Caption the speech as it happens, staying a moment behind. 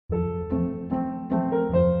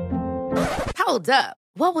Hold up.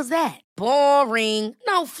 What was that? Boring.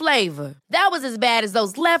 No flavor. That was as bad as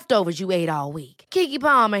those leftovers you ate all week. Keke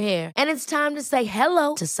Palmer here, and it's time to say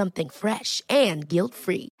hello to something fresh and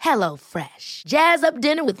guilt-free. Hello Fresh. Jazz up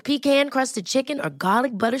dinner with pecan-crusted chicken or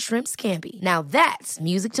garlic butter shrimp scampi. Now that's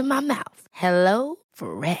music to my mouth. Hello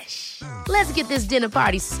Fresh. Let's get this dinner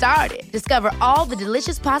party started. Discover all the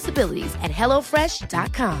delicious possibilities at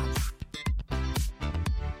hellofresh.com.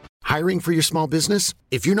 Hiring for your small business?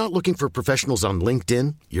 If you're not looking for professionals on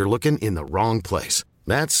LinkedIn, you're looking in the wrong place.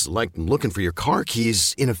 That's like looking for your car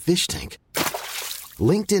keys in a fish tank.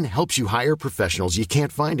 LinkedIn helps you hire professionals you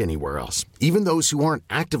can't find anywhere else, even those who aren't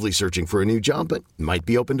actively searching for a new job but might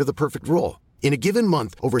be open to the perfect role. In a given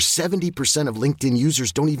month, over 70% of LinkedIn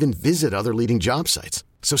users don't even visit other leading job sites.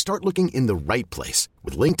 So start looking in the right place.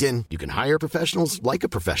 With LinkedIn, you can hire professionals like a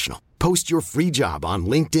professional. Post your free job on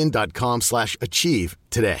linkedin.com/achieve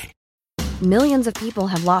today. Millions of people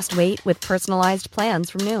have lost weight with personalized plans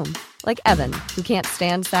from Noom. Like Evan, who can't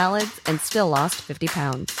stand salads and still lost 50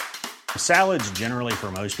 pounds. Salads generally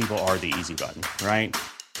for most people are the easy button, right?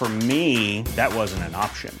 For me, that wasn't an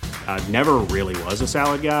option. I never really was a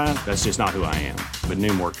salad guy. That's just not who I am. But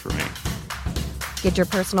Noom worked for me. Get your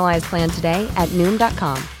personalized plan today at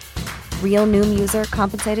Noom.com. Real Noom user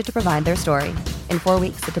compensated to provide their story. In 4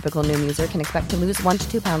 weeks, the typical Noom user can expect to lose 1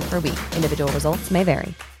 to 2 pounds per week. Individual results may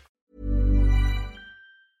vary.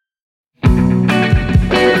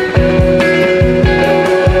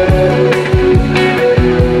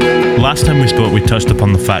 Last time we spoke, we touched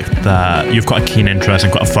upon the fact that you've got a keen interest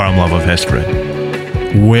and quite a firm love of history.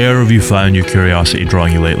 Where have you found your curiosity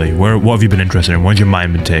drawing you lately? What have you been interested in? Where's your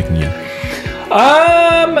mind been taking you?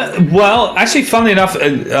 Well, actually, funnily enough,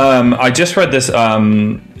 I just read this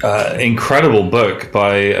incredible book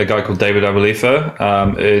by a guy called David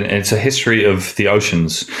Oberlieffer. It's a history of the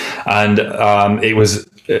oceans. And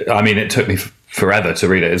it took me forever to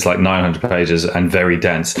read it. It's like 900 pages and very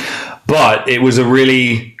dense. But it was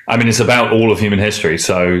it's about all of human history.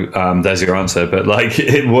 So there's your answer. But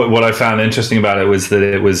what I found interesting about it was that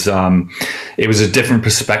it was a different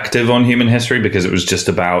perspective on human history, because it was just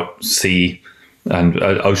about sea and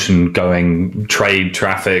ocean going, trade,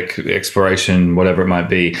 traffic, exploration, whatever it might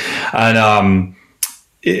be. And I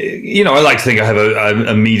like to think I have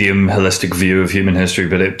a medium holistic view of human history,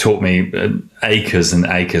 but it taught me acres and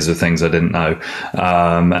acres of things I didn't know,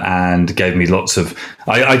 and gave me lots of.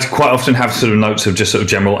 I quite often have sort of notes of just sort of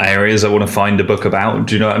general areas I want to find a book about.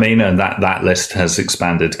 Do you know what I mean? And that list has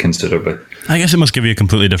expanded considerably. I guess it must give you a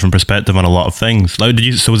completely different perspective on a lot of things. So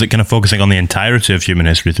was it kind of focusing on the entirety of human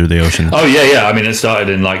history through the oceans? Oh yeah. I mean, it started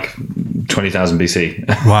in 20,000 BC.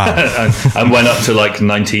 Wow. and went up to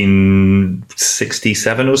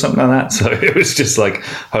 1967 or something like that. So it was just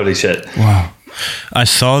holy shit. Wow. I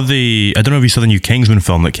don't know if you saw the new Kingsman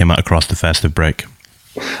film that came out across the festive break.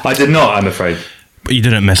 I did not, I'm afraid. But you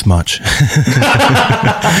didn't miss much.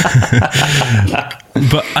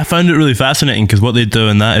 But I found it really fascinating, because what they do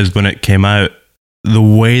in that is, when it came out, the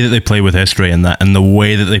way that they play with history in that, and the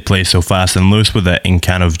way that they play so fast and loose with it, and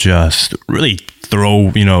kind of just really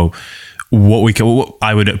throw, what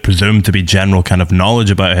I would presume to be general kind of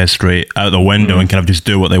knowledge about history out the window, and kind of just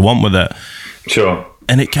do what they want with it. Sure.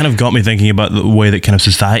 And it kind of got me thinking about the way that kind of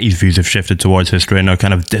society's views have shifted towards history, and now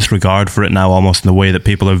kind of disregard for it now, almost in the way that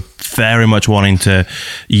people are very much wanting to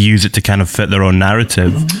use it to kind of fit their own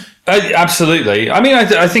narrative. Absolutely. I mean,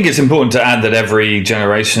 I think it's important to add that every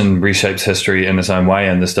generation reshapes history in its own way,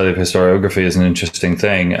 and the study of historiography is an interesting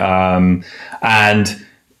thing. And I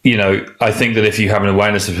think that if you have an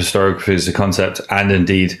awareness of historiography as a concept, and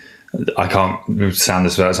indeed, I can't sound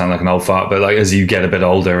this without sounding like an old fart, but as you get a bit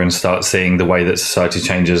older and start seeing the way that society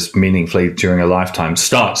changes meaningfully during a lifetime,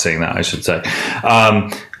 start seeing that, I should say,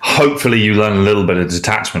 hopefully you learn a little bit of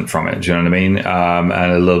detachment from it. Do you know what I mean?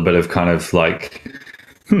 And a little bit of kind of rather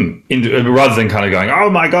than kind of going, oh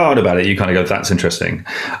my God, about it, you kind of go, that's interesting.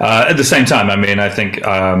 At the same time, I mean, I think,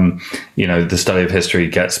 the study of history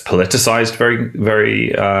gets politicized very,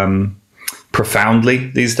 very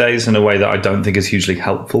profoundly these days in a way that I don't think is hugely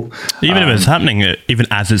helpful. Even if it's happening, even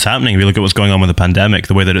as it's happening, if you look at what's going on with the pandemic,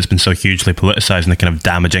 the way that it's been so hugely politicized and the kind of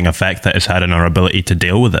damaging effect that it's had on our ability to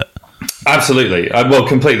deal with it. Absolutely. Well,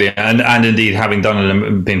 completely. And indeed, having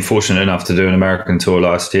been fortunate enough to do an American tour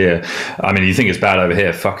last year, I mean, you think it's bad over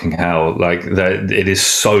here, fucking hell. It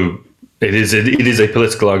is a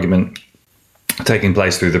political argument taking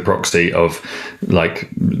place through the proxy of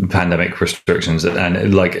pandemic restrictions, and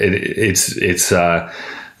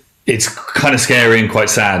it's kind of scary and quite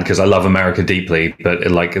sad, because I love America deeply, but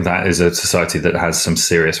that is a society that has some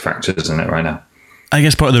serious fractures in it right now. I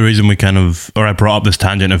guess part of the reason I brought up this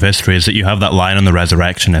tangent of history is that you have that line on the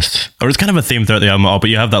Resurrectionists, or it's kind of a theme throughout the album, but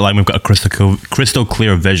you have that line, we've got a crystal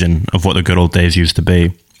clear vision of what the good old days used to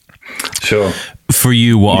be. Sure. For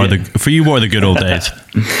you, what are the good old days?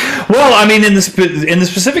 Well, I mean, in the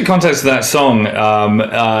specific context of that song,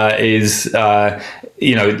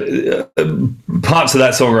 parts of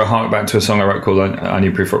that song are a hark back to a song I wrote called "I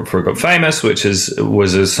Knew Before I Got Famous," which was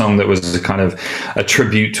a song that was a kind of a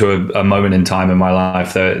tribute to a moment in time in my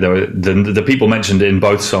life. There were the people mentioned in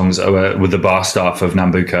both songs were the bar staff of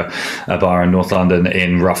Nambuka, a bar in North London,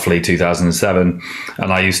 in roughly 2007.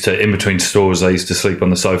 And I used to, in between stores, I used to sleep on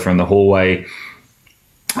the sofa in the hallway.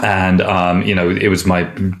 And, it was my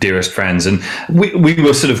dearest friends. And we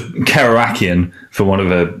were sort of Kerouacian, for want of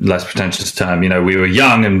a less pretentious term. We were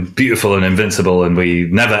young and beautiful and invincible, and we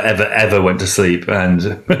never, ever, ever went to sleep,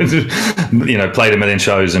 and, played a million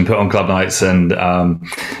shows and put on club nights, and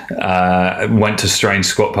went to strange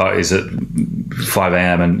squat parties at 5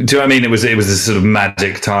 a.m. And do you know what I mean? It was this sort of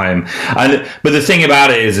magic time. But the thing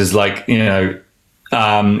about it is like,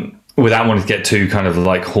 without wanting to get too kind of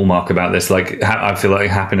like hallmark about this, like I feel like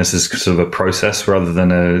happiness is sort of a process rather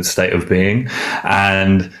than a state of being.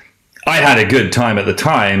 And I had a good time at the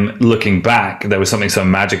time. Looking back, there was something so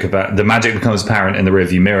magic about the magic becomes apparent in the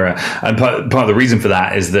rearview mirror. And part of the reason for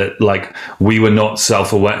that is that like we were not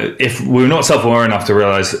self-aware. If we were not self-aware enough to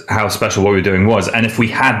realize how special what we were doing was, and if we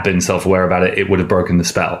had been self-aware about it, it would have broken the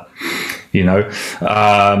spell.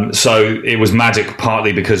 So it was magic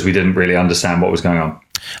partly because we didn't really understand what was going on.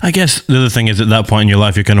 I guess the other thing is, at that point in your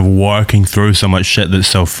life, you're kind of working through so much shit that's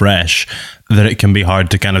so fresh that it can be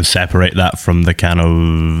hard to kind of separate that from the kind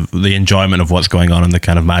of the enjoyment of what's going on and the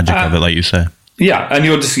kind of magic of it, like you say. Yeah, and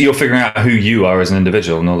you're figuring out who you are as an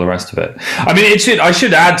individual and all the rest of it. I mean, I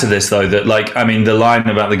should add to this though that the line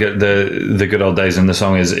about the good old days in the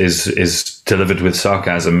song is delivered with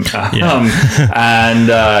sarcasm,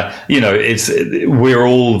 we're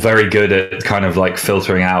all very good at kind of like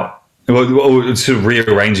filtering out. Well, sort of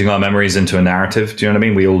rearranging our memories into a narrative. Do you know what I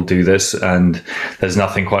mean? We all do this, and there's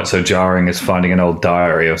nothing quite so jarring as finding an old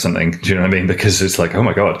diary or something. Do you know what I mean? Because it's like, oh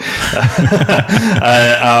my God.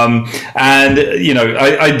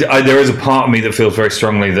 There is a part of me that feels very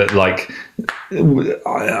strongly that like,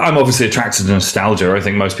 I'm obviously attracted to nostalgia. I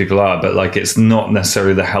think most people are, but like, it's not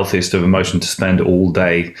necessarily the healthiest of emotion to spend all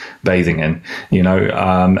day bathing in,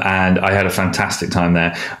 and I had a fantastic time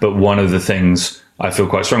there. But one of the things I feel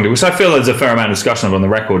quite strongly, which I feel there's a fair amount of discussion of on the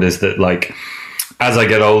record, is that like, as I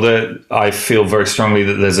get older, I feel very strongly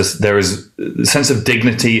that there is a sense of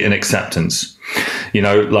dignity and acceptance.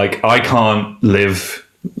 Like I can't live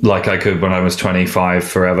like I could when I was 25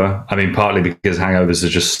 forever. I mean, partly because hangovers are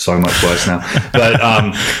just so much worse now. But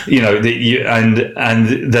and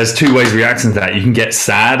there's two ways of reacting to that. You can get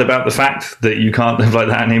sad about the fact that you can't live like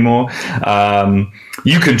that anymore.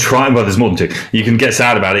 You can try. Well, there's more than two. You can get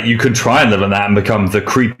sad about it. You can try and live like that and become the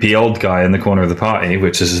creepy old guy in the corner of the party,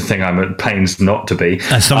 which is a thing I'm at pains not to be.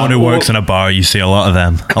 As someone who works in a bar, you see a lot of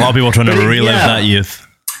them. A lot of people trying to relive that youth.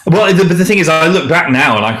 Well, but the thing is, I look back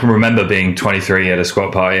now and I can remember being 23 at a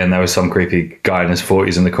squat party and there was some creepy guy in his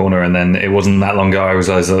 40s in the corner, and then it wasn't that long ago I was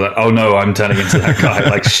like, oh no, I'm turning into that guy,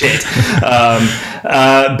 like shit.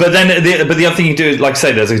 But the other thing you do is, like I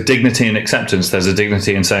say, there's a dignity in acceptance. There's a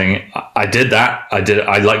dignity in saying, I did that.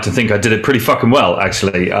 I like to think I did it pretty fucking well,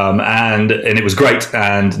 actually. And it was great.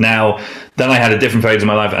 And now, then I had a different phase in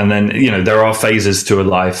my life. And then, there are phases to a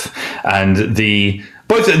life, and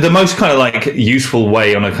both the most kind of like useful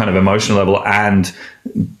way on a kind of emotional level and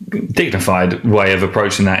dignified way of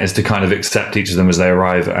approaching that is to kind of accept each of them as they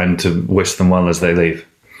arrive and to wish them well as they leave.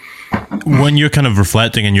 When you're kind of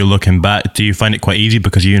reflecting and you're looking back, do you find it quite easy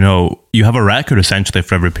because you have a record essentially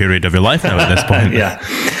for every period of your life now at this point? Yeah,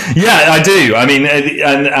 I do. I mean,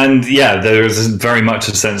 and there is very much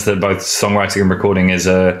a sense that both songwriting and recording is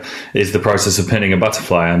the process of pinning a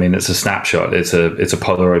butterfly. I mean, it's a snapshot. It's a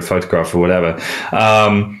Polaroid photograph or whatever.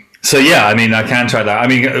 So yeah, I mean, I can try that. I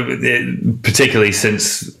mean, particularly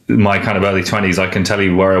since my kind of early 20s, I can tell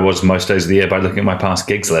you where I was most days of the year by looking at my past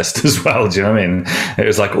gigs list as well. Do you know what I mean? It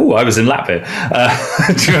was like, oh, I was in Latvia.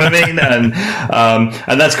 Do you know what I mean?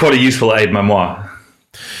 And that's quite a useful aid memoir.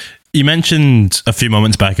 You mentioned a few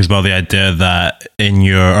moments back as well the idea that in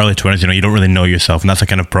your early 20s, you don't really know yourself, and that's a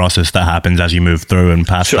kind of process that happens as you move through and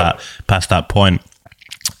past that point.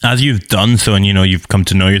 As you've done so, and you've come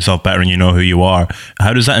to know yourself better and you know who you are,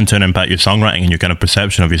 how does that in turn impact your songwriting and your kind of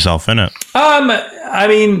perception of yourself in it? I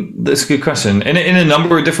mean, that's a good question. In a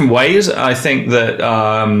number of different ways. I think that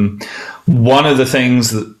one of the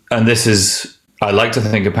things, and this is I like to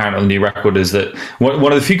think apparent on the new record is that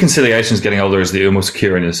one of the few conciliations getting older is that you're more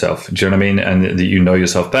secure in yourself. Do you know what I mean? And that you know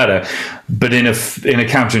yourself better. But in a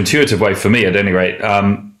counterintuitive way, for me at any rate,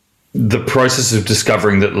 the process of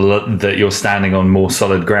discovering that you're standing on more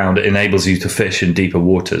solid ground enables you to fish in deeper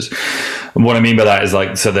waters. And what I mean by that is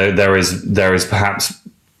like, so there is perhaps,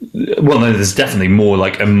 well, no, there's definitely more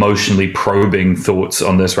like emotionally probing thoughts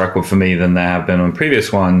on this record for me than there have been on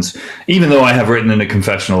previous ones, even though I have written in a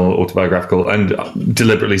confessional, autobiographical, and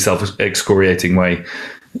deliberately self-excoriating way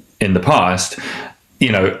in the past.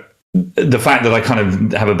 You know, the fact that I kind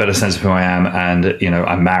of have a better sense of who I am, and, you know,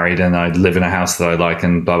 I'm married and I live in a house that I like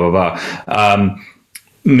and blah, blah, blah,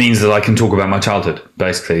 means that I can talk about my childhood,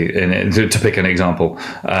 basically, to pick an example,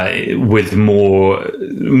 with more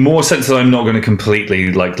sense that I'm not going to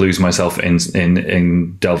completely like lose myself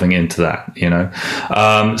in delving into that, you know?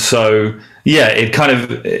 So yeah, it kind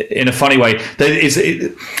of, in a funny way,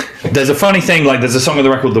 there's a funny thing, like there's a song on the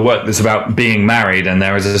record, The Work, that's about being married, and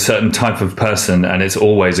there is a certain type of person, and it's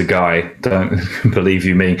always a guy, don't believe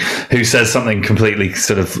you me, who says something completely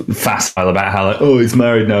sort of facile about how, like, oh, he's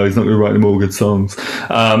married now, he's not going to write any more good songs.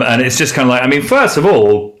 And it's just kind of like, I mean, first of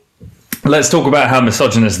all, let's talk about how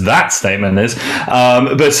misogynist that statement is.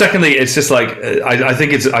 But secondly, it's just like, I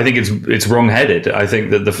think it's wrong-headed. I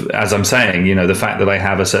think that as I'm saying, you know, the fact that I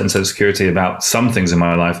have a certain sense of security about some things in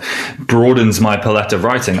my life broadens my palette of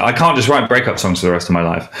writing. I can't just write breakup songs for the rest of my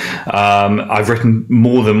life. I've written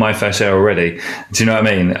more than my fair share already. Do you know what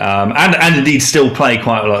I mean? And indeed still play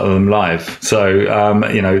quite a lot of them live. So,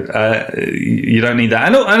 you know, you don't need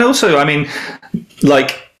that. And also, I mean,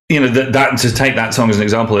 like, you know, that to take that song as an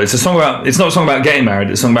example, it's not a song about getting married,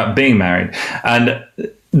 it's a song about being married. And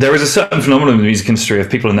there is a certain phenomenon in the music industry of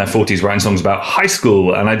people in their 40s writing songs about high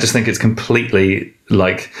school, and I just think it's completely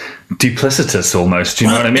like duplicitous almost. Do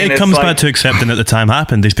you know what I mean? It comes back to accepting that the time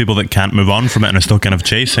happened. These people that can't move on from it and are still kind of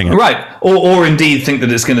chasing it. Right. Or indeed think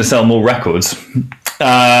that it's going to sell more records.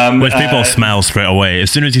 Which people smell straight away. As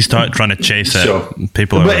soon as you start trying to chase it, sure.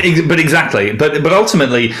 People are... But exactly. But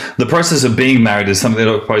ultimately, the process of being married is something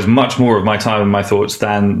that occupies much more of my time and my thoughts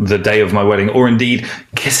than the day of my wedding, or indeed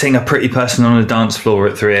kissing a pretty person on a dance floor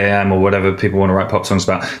at 3 a.m. or whatever people want to write pop songs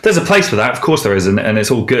about. There's a place for that. Of course there is, and it's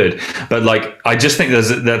all good. But like, I just think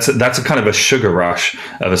that's a kind of a sugar rush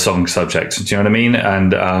of a song subject. Do you know what I mean?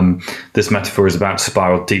 And this metaphor is about to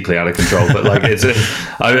spiral deeply out of control. But like,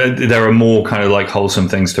 there are more kind of like wholesome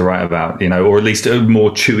things to write about, you know, or at least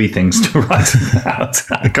more chewy things to write about.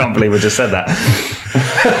 I can't believe I just said that.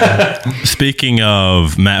 Speaking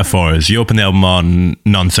of metaphors, you open the album on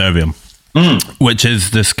Non Serviam. Which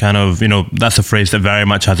is this kind of, you know, that's a phrase that very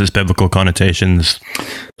much has its biblical connotations.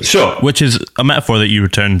 Sure. Which is a metaphor that you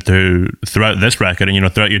return to throughout this record and, you know,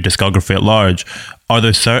 throughout your discography at large. Are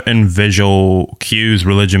there certain visual cues,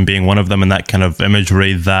 religion being one of them, and that kind of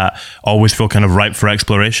imagery that always feel kind of ripe for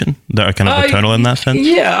exploration, that are kind of eternal in that sense?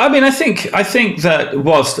 Yeah, I mean, I think that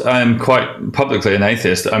whilst I'm quite publicly an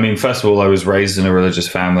atheist, I mean, first of all, I was raised in a religious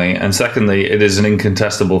family, and secondly, it is an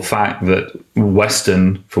incontestable fact that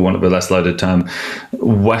Western, for want of a less loaded term,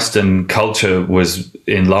 Western culture was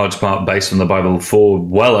in large part based on the Bible for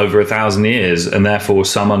well over 1,000 years, and therefore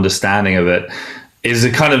some understanding of it is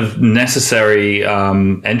a kind of necessary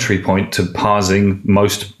entry point to parsing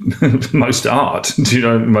most art, you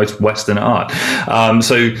know, most Western art.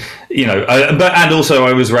 So, you know, and also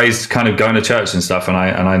I was raised kind of going to church and stuff, and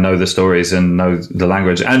I know the stories and know the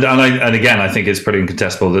language, and again, I think it's pretty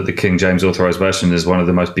incontestable that the King James Authorized Version is one of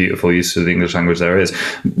the most beautiful uses of the English language there is,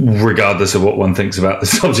 regardless of what one thinks about the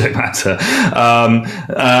subject matter.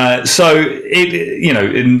 So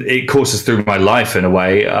it courses through my life in a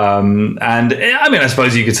way, and I mean, I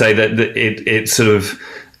suppose you could say that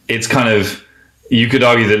it's kind of, you could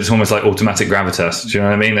argue that it's almost like automatic gravitas. Do you know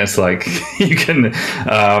what I mean? It's like you can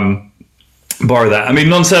borrow that. I mean,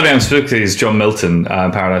 Non Serviam specifically is John Milton,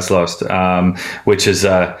 Paradise Lost, which is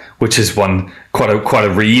one quite a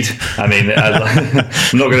read. I mean,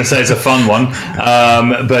 I'm not going to say it's a fun one,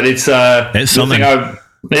 but it's something.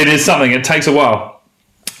 It is something. It takes a while.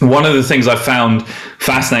 One of the things I found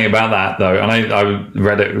fascinating about that, though, and I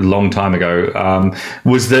read it a long time ago,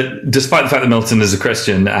 was that despite the fact that Milton is a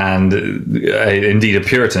Christian and indeed a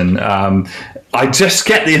Puritan, I just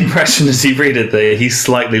get the impression as you read it that he's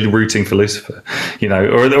slightly rooting for Lucifer, you know,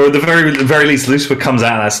 or at the very least, Lucifer comes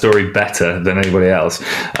out of that story better than anybody else.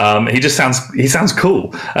 He sounds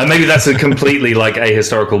cool, and maybe that's a completely like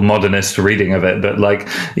ahistorical modernist reading of it, but like,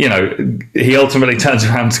 you know, he ultimately turns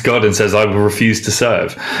around to God and says, "I will refuse to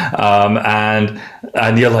serve," and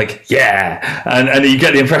you're like, yeah, and you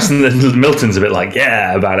get the impression that Milton's a bit like,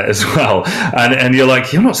 yeah, about it as well, and you're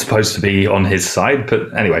like, you're not supposed to be on his side,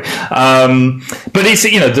 but anyway. But it's,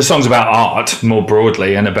 the song's about art more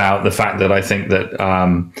broadly, and about the fact that I think that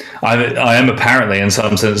I am apparently in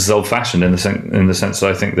some senses old-fashioned in the sense that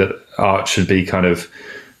I think that art should be kind of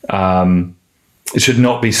it should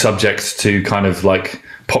not be subject to kind of like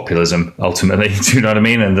populism ultimately. Do you know what I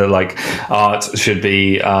mean? And that like art should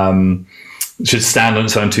be should stand on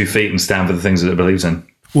its own 2 feet and stand for the things that it believes in.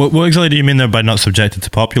 What exactly do you mean there by not subjected to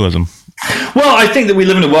populism? Well, I think that we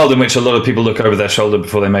live in a world in which a lot of people look over their shoulder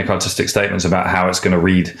before they make artistic statements about how it's going to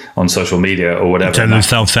read on social media or whatever. Generally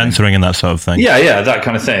self-censoring and that sort of thing. Yeah, that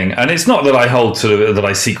kind of thing. And it's not that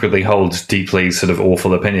I secretly hold deeply sort of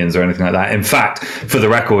awful opinions or anything like that. In fact, for the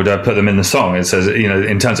record, I put them in the song. It says,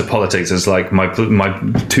 in terms of politics, it's like my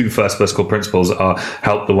 2 first political principles are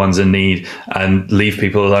help the ones in need and leave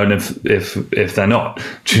people alone if they're not.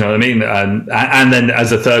 Do you know what I mean? And then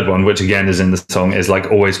as a third one, which again is in the song, is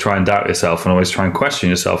like always try and doubt yourself and always try and question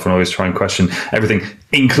yourself and always try and question everything,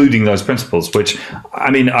 including those principles, which I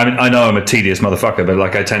know I'm a tedious motherfucker, but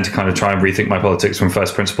like I tend to kind of try and rethink my politics from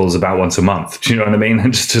first principles about once a month. Do you know what I mean?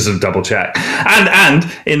 And just to sort of double check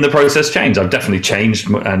and in the process change. I've definitely changed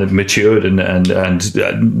and matured and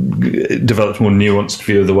developed a more nuanced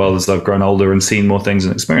view of the world as I've grown older and seen more things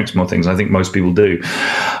and experienced more things. I think most people do.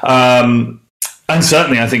 And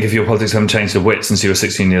certainly, I think if your politics haven't changed a whit since you were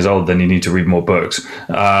 16 years old, then you need to read more books,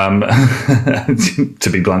 to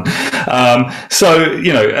be blunt. But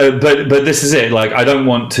this is it. Like, I don't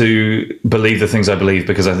want to believe the things I believe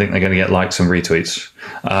because I think they're going to get likes and retweets.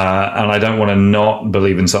 And I don't want to not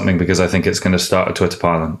believe in something because I think it's going to start a Twitter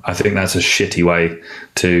pile. I think that's a shitty way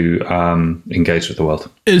to engage with the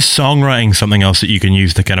world. Is songwriting something else that you can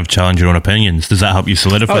use to kind of challenge your own opinions? Does that help you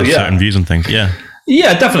solidify certain views and things? Yeah.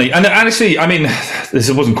 Yeah, definitely. And actually, I mean,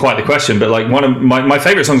 this wasn't quite the question, but like one of my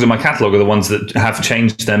favorite songs in my catalog are the ones that have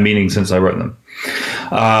changed their meaning since I wrote them.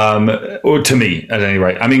 Or to me, at any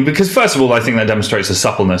rate. I mean, because first of all, I think that demonstrates a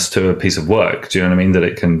suppleness to a piece of work. Do you know what I mean? That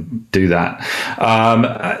it can do that.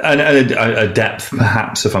 And a depth,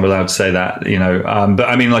 perhaps, if I'm allowed to say that, But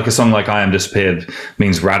I mean, like a song like I Am Disappeared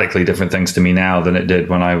means radically different things to me now than it did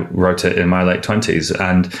when I wrote it in my late 20s.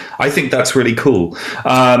 And I think that's really cool.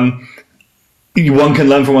 One can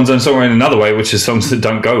learn from one's own songwriting in another way, which is songs that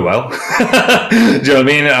don't go well. Do you know what I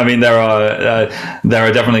mean? I mean, there are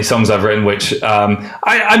definitely songs I've written which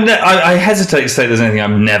I hesitate to say there's anything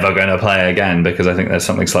I'm never going to play again because I think there's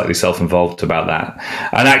something slightly self-involved about that.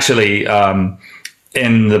 And actually,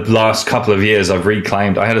 in the last couple of years, I've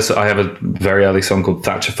reclaimed. I have a very early song called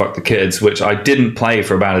Thatcher Fuck the Kids, which I didn't play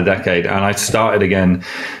for about a decade, and I started again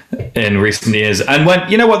in recent years and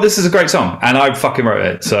went, you know what, this is a great song, and I fucking wrote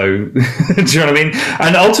it. So, do you know what I mean?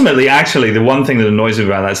 And ultimately, actually, the one thing that annoys me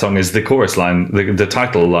about that song is the chorus line, the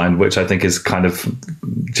title line, which I think is kind of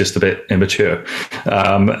just a bit immature.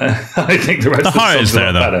 I think the rest of the song is a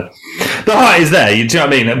lot better. The heart is there. Do you know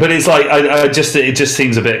what I mean? But it's like it just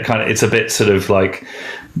seems a bit it's a bit sort of like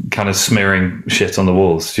kind of smearing shit on the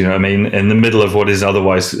walls. Do you know what I mean? In the middle of what is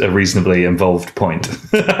otherwise a reasonably involved point.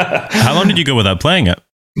 How long did you go without playing it?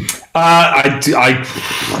 I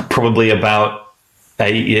probably about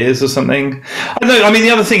 8 years or something. I mean, the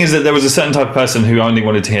other thing is that there was a certain type of person who only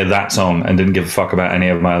wanted to hear that song and didn't give a fuck about any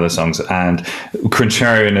of my other songs. And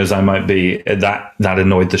contrarian as I might be, that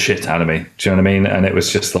annoyed the shit out of me. Do you know what I mean? And it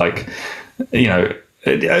was just like,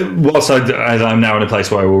 whilst I'm now in a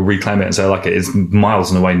place where I will reclaim it and say I like it, it's miles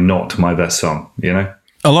and away not my best song,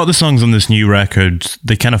 A lot of the songs on this new record,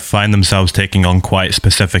 they kind of find themselves taking on quite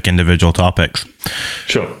specific individual topics.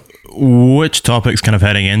 Sure. Which topics kind of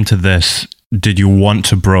heading into this did you want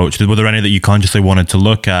to broach? Were there any that you consciously wanted to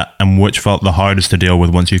look at, and which felt the hardest to deal with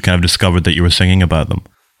once you kind of discovered that you were singing about them?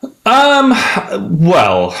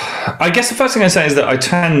 Well, I guess the first thing I say is that I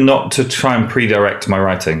tend not to try and pre-direct my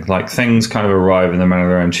writing. Like, things kind of arrive in the manner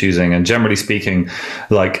that I'm choosing, and generally speaking,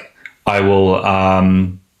 like I will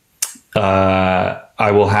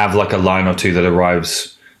have like a line or two that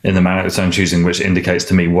arrives in the manner that I'm choosing, which indicates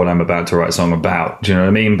to me what I'm about to write a song about. Do you know what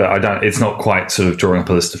I mean? But it's not quite sort of drawing up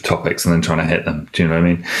a list of topics and then trying to hit them. Do you know what I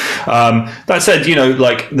mean? That said,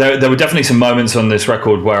 like there were definitely some moments on this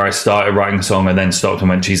record where I started writing a song and then stopped and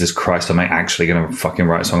went, Jesus Christ, am I actually going to fucking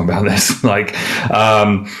write a song about this? Like,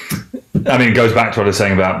 I mean, it goes back to what I was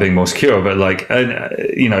saying about being more secure, but like,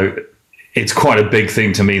 it's quite a big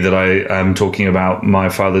thing to me that I am talking about my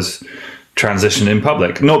father's transition in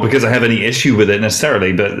public, not because I have any issue with it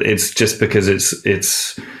necessarily, but it's just because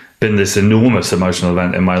it's been this enormous emotional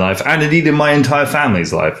event in my life, and indeed in my entire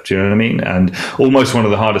family's life. Do you know what I mean? And almost one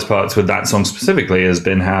of the hardest parts with that song specifically has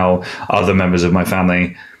been how other members of my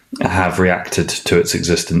family have reacted to its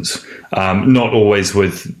existence, not always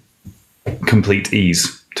with complete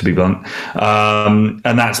ease, to be blunt,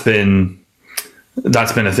 and that's been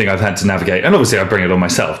that's been a thing I've had to navigate. And obviously I bring it on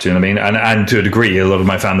myself, do you know what I mean? And to a degree, a lot of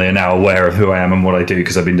my family are now aware of who I am and what I do,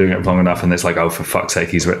 because I've been doing it long enough, and it's like, oh, for fuck's sake,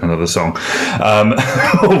 he's written another song,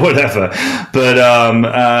 or whatever. But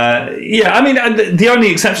yeah, I mean, the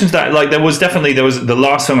only exception to that, like there was the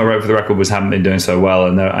last song I wrote for the record was Haven't Been Doing So Well,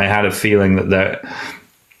 and I had a feeling that there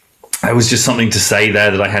was just something to say there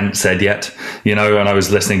that I hadn't said yet, you know, and I was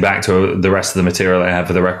listening back to the rest of the material I had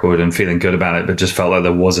for the record and feeling good about it, but just felt like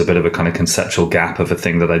there was a bit of a kind of conceptual gap of a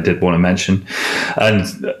thing that I did want to mention.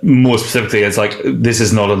 And more specifically, it's like, this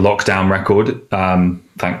is not a lockdown record,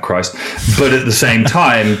 thank Christ, but at the same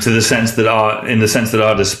time, in the sense that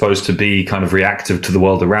art is supposed to be kind of reactive to the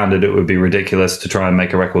world around it, it would be ridiculous to try and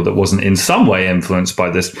make a record that wasn't in some way influenced by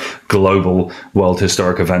this global world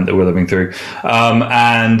historic event that we're living through.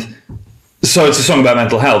 And so it's a song about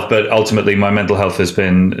mental health, but ultimately my mental health has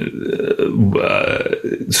been,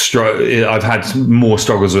 I've had more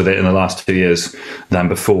struggles with it in the last 2 years than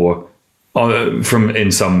before.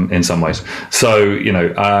 In some ways. So, you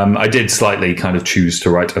know, I did slightly kind of choose to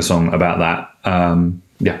write a song about that.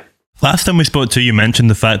 Yeah. Last time we spoke to you, mentioned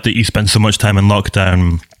the fact that you spent so much time in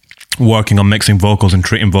lockdown working on mixing vocals and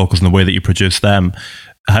treating vocals in the way that you produce them.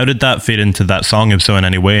 How did that fit into that song, if so, in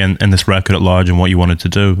any way, in this record at large, and what you wanted to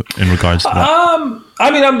do in regards to that?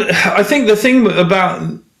 I mean, I think the thing about...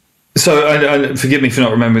 So, and forgive me for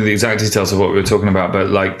not remembering the exact details of what we were talking about, but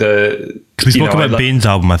like because we spoke about Bean's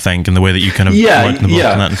album, I think, and the way that you kind of worked the most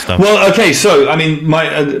on that and stuff. Well, okay, so I mean, my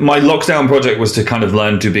lockdown project was to kind of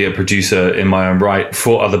learn to be a producer in my own right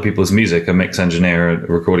for other people's music, a mix engineer, a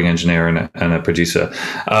recording engineer, and a producer.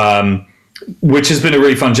 Which has been a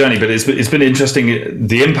really fun journey, but it's been interesting.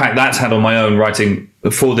 The impact that's had on my own writing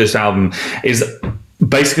for this album is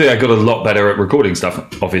basically I got a lot better at recording stuff.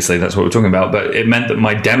 Obviously, that's what we're talking about. But it meant that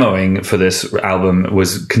my demoing for this album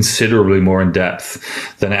was considerably more in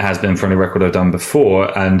depth than it has been for any record I've done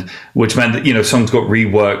before, and which meant that, you know, songs got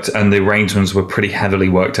reworked and the arrangements were pretty heavily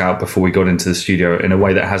worked out before we got into the studio in a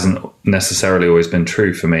way that hasn't necessarily always been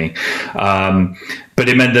true for me. But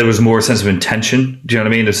it meant there was more a sense of intention. Do you know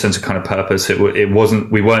what I mean? A sense of kind of purpose. We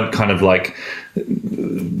weren't kind of like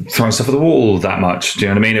throwing stuff at the wall that much. Do you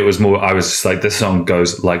know what I mean? It was more, I was just like, this song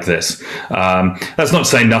goes like this. That's not to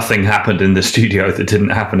say nothing happened in the studio that didn't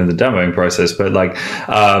happen in the demoing process, but like,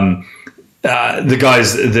 the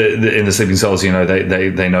guys in the Sleeping Souls, you know,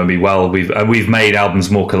 they know me well. We've made albums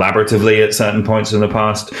more collaboratively at certain points in the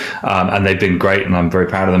past, and they've been great, and I'm very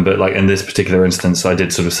proud of them. But like in this particular instance, I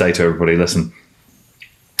did sort of say to everybody, listen,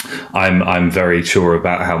 I'm very sure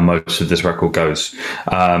about how most of this record goes.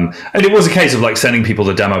 And it was a case of like sending people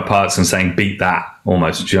the demo parts and saying, beat that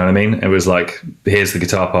almost. Do you know what I mean? It was like, here's the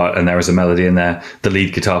guitar part and there is a melody in there. The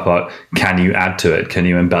lead guitar part, can you add to it? Can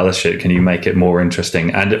you embellish it? Can you make it more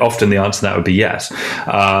interesting? And often the answer to that would be yes.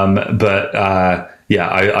 Yeah,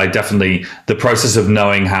 I definitely, the process of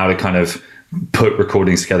knowing how to kind of put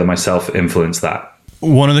recordings together myself influenced that.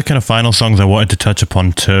 One of the kind of final songs I wanted to touch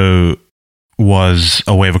upon too was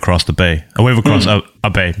A Wave Across the Bay. A Wave Across a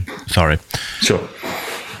Bay, sorry. Sure.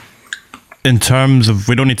 In terms of,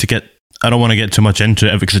 I don't want to get too much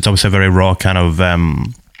into it because it's obviously a very raw kind of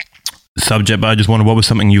subject, but I just wonder, what was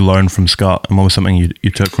something you learned from Scott, and what was something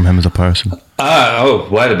you took from him as a person?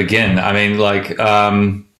 Where to begin? I mean, like,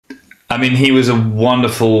 he was a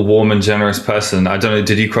wonderful, warm and generous person. I don't know,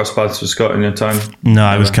 did you cross paths with Scott in your time? No,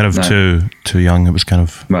 I was kind of too young. It was kind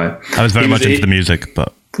of... Right. I was very much into the music,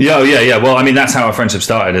 but... Yeah. Well, I mean, that's how our friendship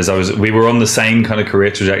started. We were on the same kind of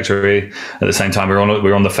career trajectory at the same time. We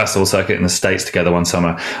were on the festival circuit in the States together one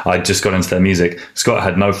summer. I just got into their music. Scott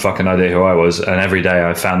had no fucking idea who I was, and every day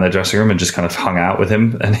I found their dressing room and just kind of hung out with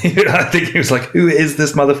him. And I think he was like, "Who is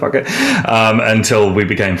this motherfucker?" Until we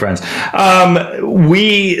became friends.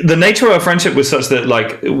 The nature of our friendship was such that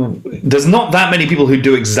like, there's not that many people who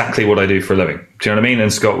do exactly what I do for a living. Do you know what I mean?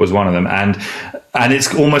 And Scott was one of them. And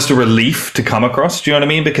it's almost a relief to come across, do you know what I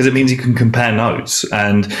mean? Because it means you can compare notes.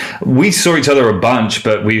 And we saw each other a bunch,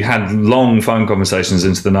 but we had long phone conversations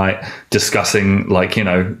into the night discussing, like, you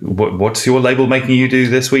know, what's your label making you do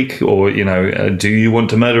this week? Or, you know, do you want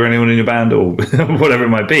to murder anyone in your band? Or whatever it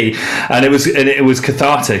might be. And it was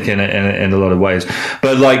cathartic in a lot of ways.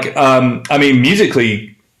 But like,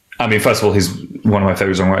 musically, first of all, he's one of my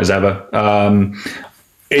favorite songwriters ever.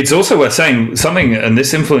 It's also worth saying something, and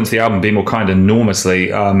this influenced the album Be More Kind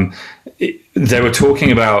enormously. They were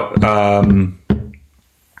talking about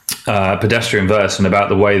pedestrian verse and about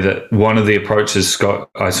the way that one of the approaches Scott,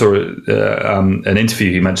 I saw an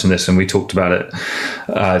interview, he mentioned this and we talked about it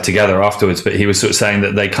together afterwards, but he was sort of saying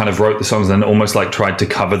that they kind of wrote the songs and then almost like tried to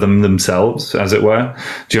cover them themselves, as it were.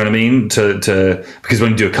 Do you know what I mean? Because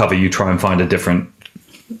when you do a cover, you try and find a different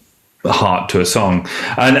heart to a song.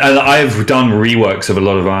 And I've done reworks of a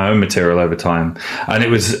lot of my own material over time, and it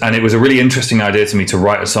was a really interesting idea to me to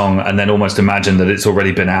write a song and then almost imagine that it's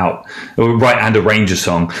already been out, or write and arrange a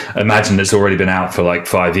song, imagine it's already been out for like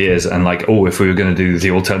 5 years, and like, oh, if we were going to do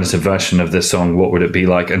the alternative version of this song, what would it be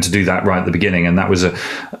like, and to do that right at the beginning. And that was a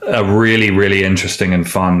really, really interesting and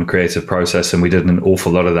fun creative process, and we did an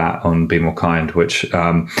awful lot of that on Be More Kind, which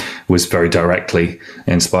was very directly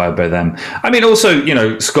inspired by them. I mean, also, you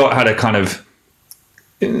know, Scott had a kind of,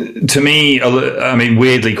 to me, I mean,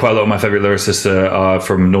 weirdly, quite a lot of my favorite lyricists are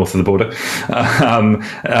from north of the border.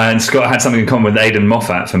 And Scott had something in common with Aidan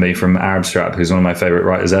Moffat for me from Arab Strap, who's one of my favorite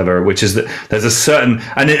writers ever, which is that there's a certain,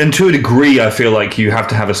 and to a degree, I feel like you have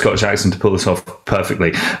to have a Scottish accent to pull this off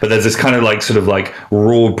perfectly. But there's this kind of like, sort of like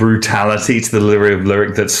raw brutality to the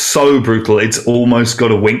lyric that's so brutal, it's almost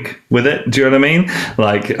got a wink with it. Do you know what I mean?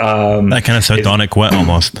 Like, that kind of sardonic wit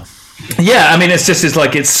almost. Yeah, I mean,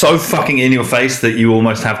 it's so fucking in your face that you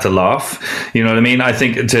almost have to laugh. You know what I mean? I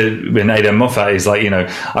think in Aidan Moffat is like, you know,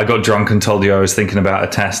 I got drunk and told you I was thinking about a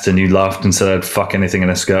test, and you laughed and said I'd fuck anything in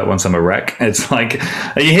a skirt once I'm a wreck. It's like,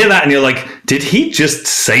 you hear that and you're like, did he just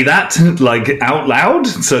say that like out loud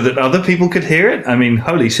so that other people could hear it? I mean,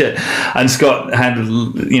 holy shit. And Scott had,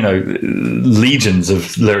 you know, legions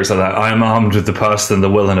of lyrics like that. I am armed with the purse and the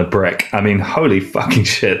will and a brick. I mean, holy fucking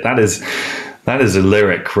shit. That is a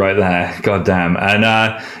lyric right there. God damn. And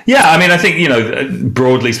yeah, I mean, I think, you know,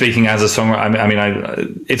 broadly speaking, as a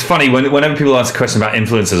songwriter, it's funny whenever people ask a question about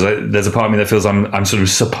influences, there's a part of me that feels I'm sort of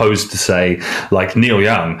supposed to say like Neil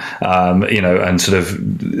Young, you know, and sort of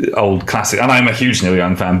old classic. And I'm a huge Neil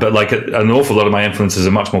Young fan, but like an awful lot of my influences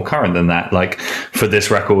are much more current than that. Like for this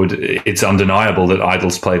record, it's undeniable that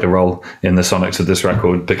Idols played a role in the sonics of this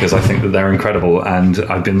record, because I think that they're incredible and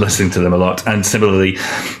I've been listening to them a lot. And similarly,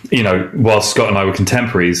 you know, whilst Scott and I were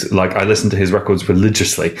contemporaries, like I listened to his records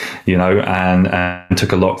religiously, you know, and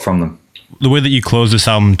took a lot from them. The way that you close this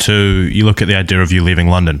album too, you look at the idea of you leaving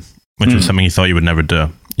London, which was something you thought you would never do.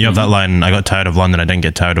 You have that line, I got tired of London, I didn't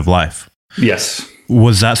get tired of life. Yes.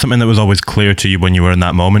 Was that something that was always clear to you when you were in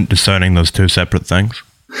that moment, discerning those two separate things?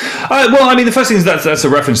 Well, I mean, the first thing is that's a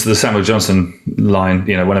reference to the Samuel Johnson line,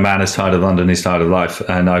 you know, when a man is tired of London, he's tired of life.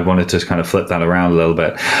 And I wanted to kind of flip that around a little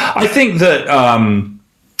bit. I think that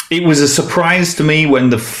it was a surprise to me when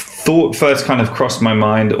the thought first kind of crossed my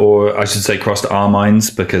mind, or I should say crossed our minds,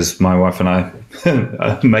 because my wife and I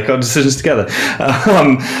make our decisions together.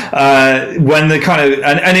 When the kind of,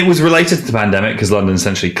 and it was related to the pandemic because London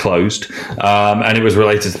essentially closed, and it was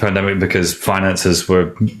related to the pandemic because finances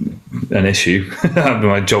were an issue.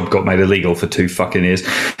 My job got made illegal for 2 fucking years,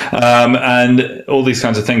 and all these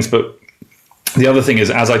kinds of things. But the other thing is,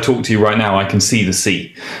 as I talk to you right now, I can see the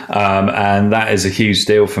sea, and that is a huge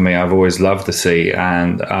deal for me. I've always loved the sea,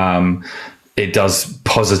 and it does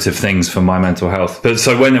positive things for my mental health. But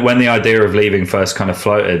so when the idea of leaving first kind of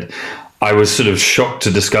floated, I was sort of shocked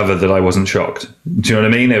to discover that I wasn't shocked. Do you know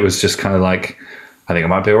what I mean? It was just kind of like, I think I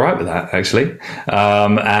might be all right with that, actually.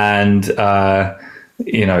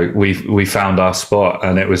 You know, we found our spot,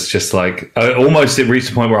 and it was just like almost it reached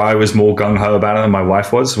a point where I was more gung-ho about it than my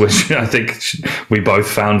wife was, which I think we both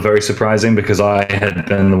found very surprising, because I had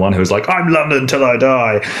been the one who was like, I'm London till I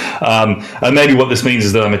die. And maybe what this means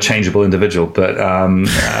is that I'm a changeable individual, but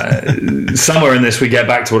somewhere in this we get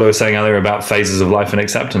back to what I was saying earlier about phases of life and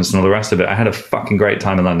acceptance and all the rest of it. I had a fucking great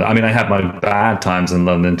time in London. I mean, I had my bad times in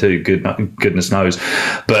London too, goodness knows,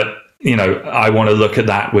 but you know, I want to look at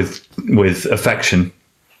that with affection,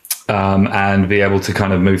 and be able to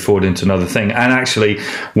kind of move forward into another thing. And actually,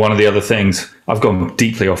 one of the other things, I've gone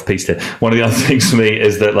deeply off piste here. One of the other things for me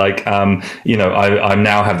is that, like, you know, I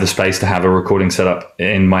now have the space to have a recording set up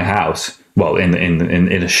in my house. Well, in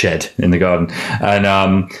a shed in the garden,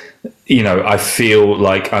 and you know, I feel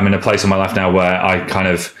like I'm in a place in my life now where I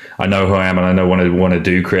know who I am, and I know what I want to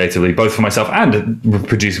do creatively, both for myself and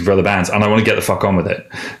producing for other bands, and I want to get the fuck on with it.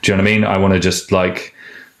 Do you know what I mean? I want to just like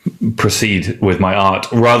proceed with my art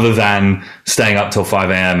rather than staying up till 5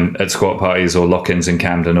 a.m. at squat parties or lock-ins in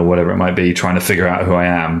Camden or whatever it might be, trying to figure out who I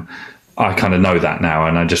am. I kind of know that now,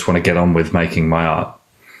 and I just want to get on with making my art.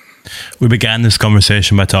 We began this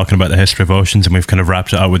conversation by talking about the history of oceans, and we've kind of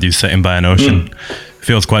wrapped it up with you sitting by an ocean.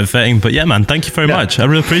 Feels quite fitting. But yeah, man, thank you very much. I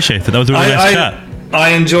really appreciate it. That was a really nice chat.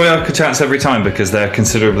 I enjoy our chats every time because they're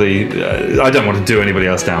considerably. I don't want to do anybody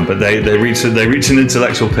else down, but they reach an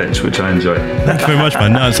intellectual pitch, which I enjoy. Thank you very much,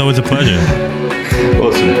 man. No, it's always a pleasure.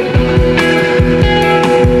 Awesome.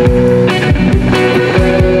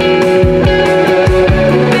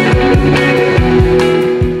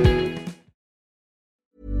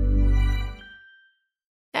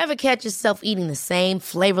 Ever catch yourself eating the same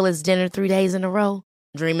flavorless dinner 3 days in a row?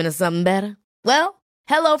 Dreaming of something better? Well,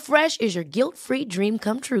 HelloFresh is your guilt-free dream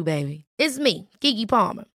come true, baby. It's me, Keke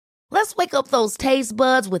Palmer. Let's wake up those taste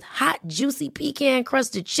buds with hot, juicy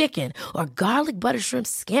pecan-crusted chicken or garlic butter shrimp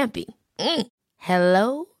scampi.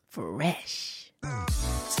 Hello Fresh.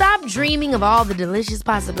 Stop dreaming of all the delicious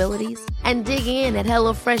possibilities and dig in at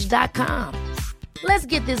HelloFresh.com. Let's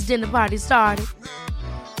get this dinner party started.